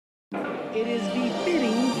It is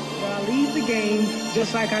befitting that I leave the game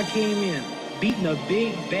just like I came in, beating a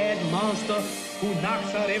big bad monster who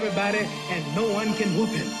knocks out everybody and no one can whoop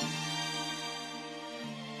him.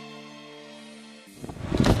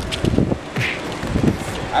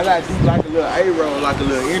 I gotta do like a little A-roll, like a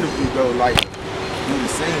little interview though, like do the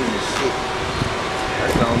scene and shit.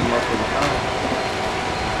 That's the only motherfucking time.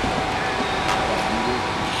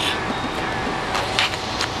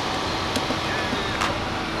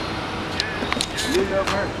 You know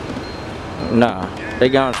her? Nah, they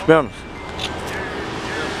got spinners.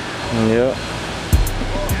 Yep.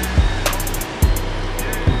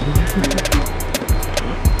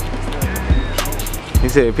 He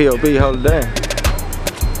said P.O.B. hold it down.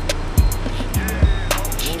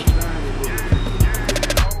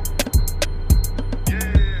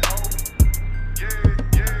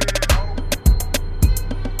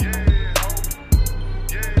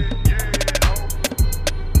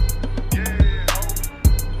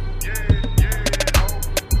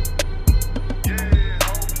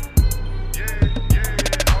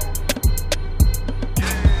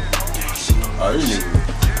 Oh, this nigga.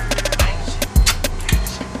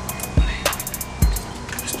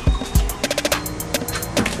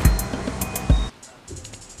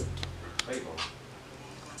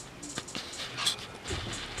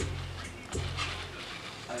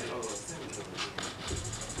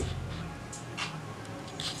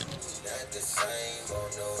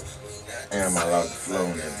 Damn, I lost the flow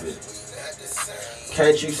in that bitch.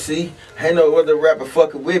 Can't you see? Ain't no other rapper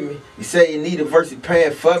fucking with me. You say you need a verse, you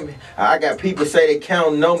paying for me. I got people say they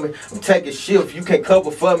counting on me. I'm taking shift, you can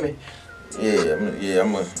cover for me. Yeah,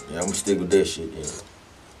 I'm gonna stick with that shit. Yeah.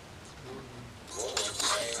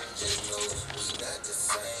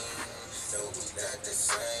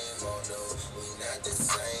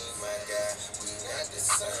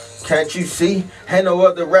 Can't you see? Ain't no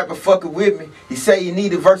other rapper fucking with me. He say you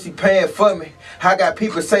need a verse, he paying for me. I got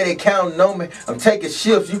people say they counting on me. I'm taking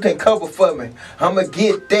shifts, you can cover for me. I'ma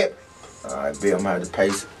get that. Alright, Bill, I'm gonna have to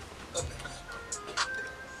pace it.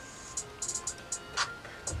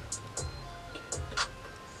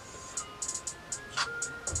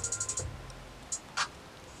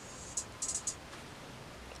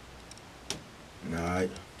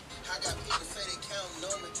 Alright.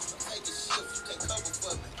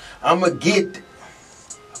 I'ma get it.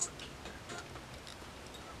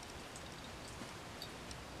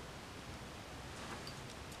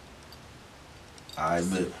 I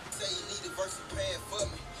bet.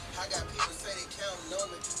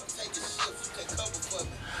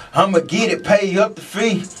 I'ma get it, pay up the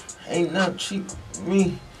fee. Ain't nothing cheap for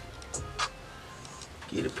me.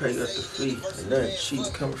 Get it, pay up the fee. Ain't nothing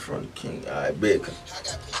cheap coming from the king. I bet.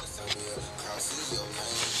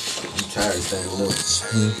 I'm tired of saying no.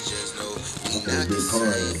 I'm gonna be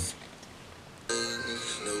partying.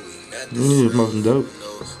 This is most dope.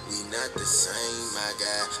 We not the same, my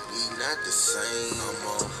guy. We not the same.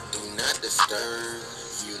 Do not disturb.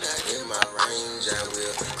 You not in my range. I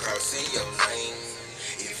will cross in your lane.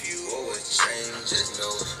 If you owe a change, just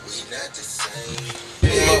know we not the same.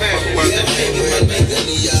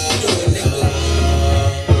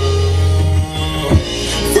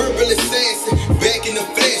 Verbal assassin, back in the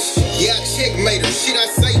flesh. Yeah, I checkmate them. Shit I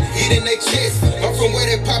say, hit in their chest. I'm from where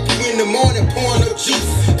they pop you in the morning, pouring up juice.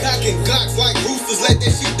 Cocking Glocks like roosters, let that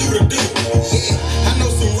shit do the do. Yeah, I know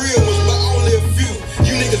some real ones, but only a few.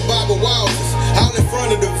 You niggas Bobby Walters, out in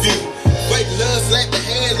front of the view. Fake love, slap the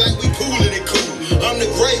hands like we cooler than cool. I'm the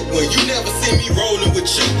great one, you never see me rolling with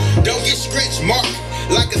you. Don't get stretch mark,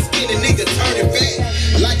 like a skinny nigga turning back.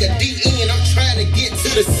 Like a D.I.G.M.E, I'm trying to get to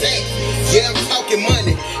the sack. Yeah, I'm talking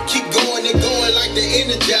money, keep going and going like the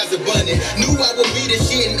Energizer Bunny. Knew I would be the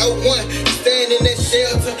shit in 01, stand in that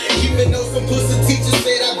shelter. Even though some pussy teachers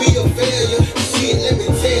said I'd be a failure. Shit, let me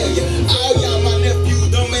tell ya, all y'all my nephews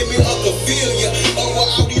don't make me Uncle Failure. Over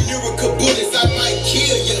all these lyrical bullets, I might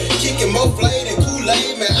kill ya. Kicking more flame than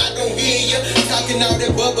Kool-Aid, man, I don't hear ya. Talking all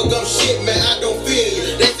that bubblegum shit, man, I don't feel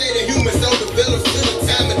ya. They say the human soul develops to the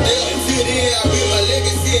time of death. Till then, I'll build my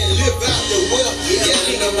legacy and live out the wealth. Yeah,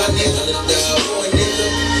 I know my nigga, the dog, nigga.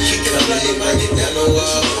 Kicking my nigga down the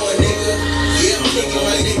wall, nigga. Yeah, I'm kicking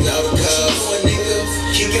my nigga out the car, nigga.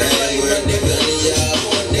 Kicking my nigga,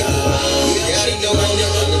 y'all, nigga. Yeah, I know my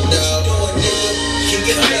nigga, the dog, nigga.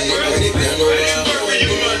 Kicking my nigga down the wall,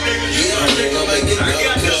 nigga. Yeah, I'm kicking my nigga out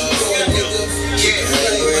the car, nigga. Kicking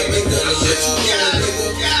my nigga, y'all, nigga.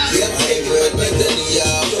 Yeah, I'm kicking my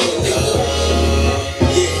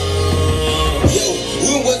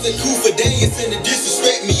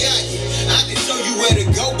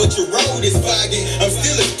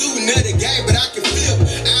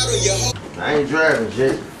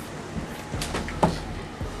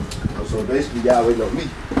So basically, y'all waiting on me.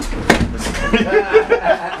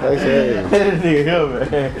 That nigga here,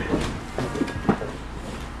 man.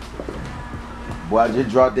 Boy, I just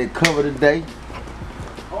dropped that cover today.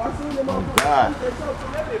 Oh, I seen them motherfuckers. God.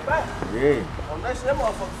 Yeah. Yeah. Oh, that's that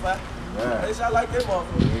motherfucker fat. Yeah. At least I like that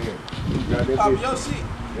motherfucker. Yeah. Drop that Pop bitch. your shit.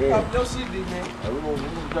 Yeah. Pop your shit, big man. We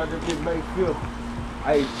gonna drop that bitch May 5th.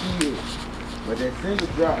 Hey, shit. But that single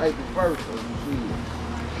drop April 1st, so you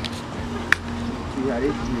see how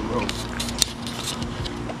this shit rolls.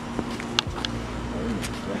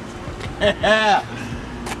 Yeah.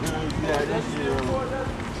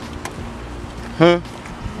 Huh?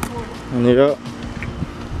 Yeah.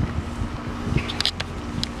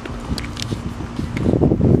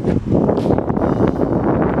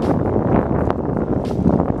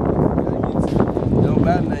 Don't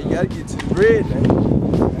matter now. You gotta get to the bread now. You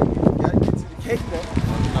gotta get to the cake now.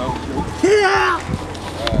 Yeah.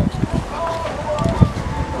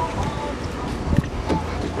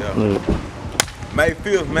 May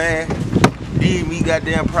 5th, man. D.I.G.M.E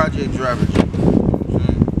goddamn project drivers.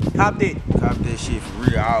 Cop that. Cop that shit for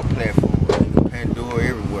real. All platforms. Pandora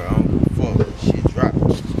everywhere.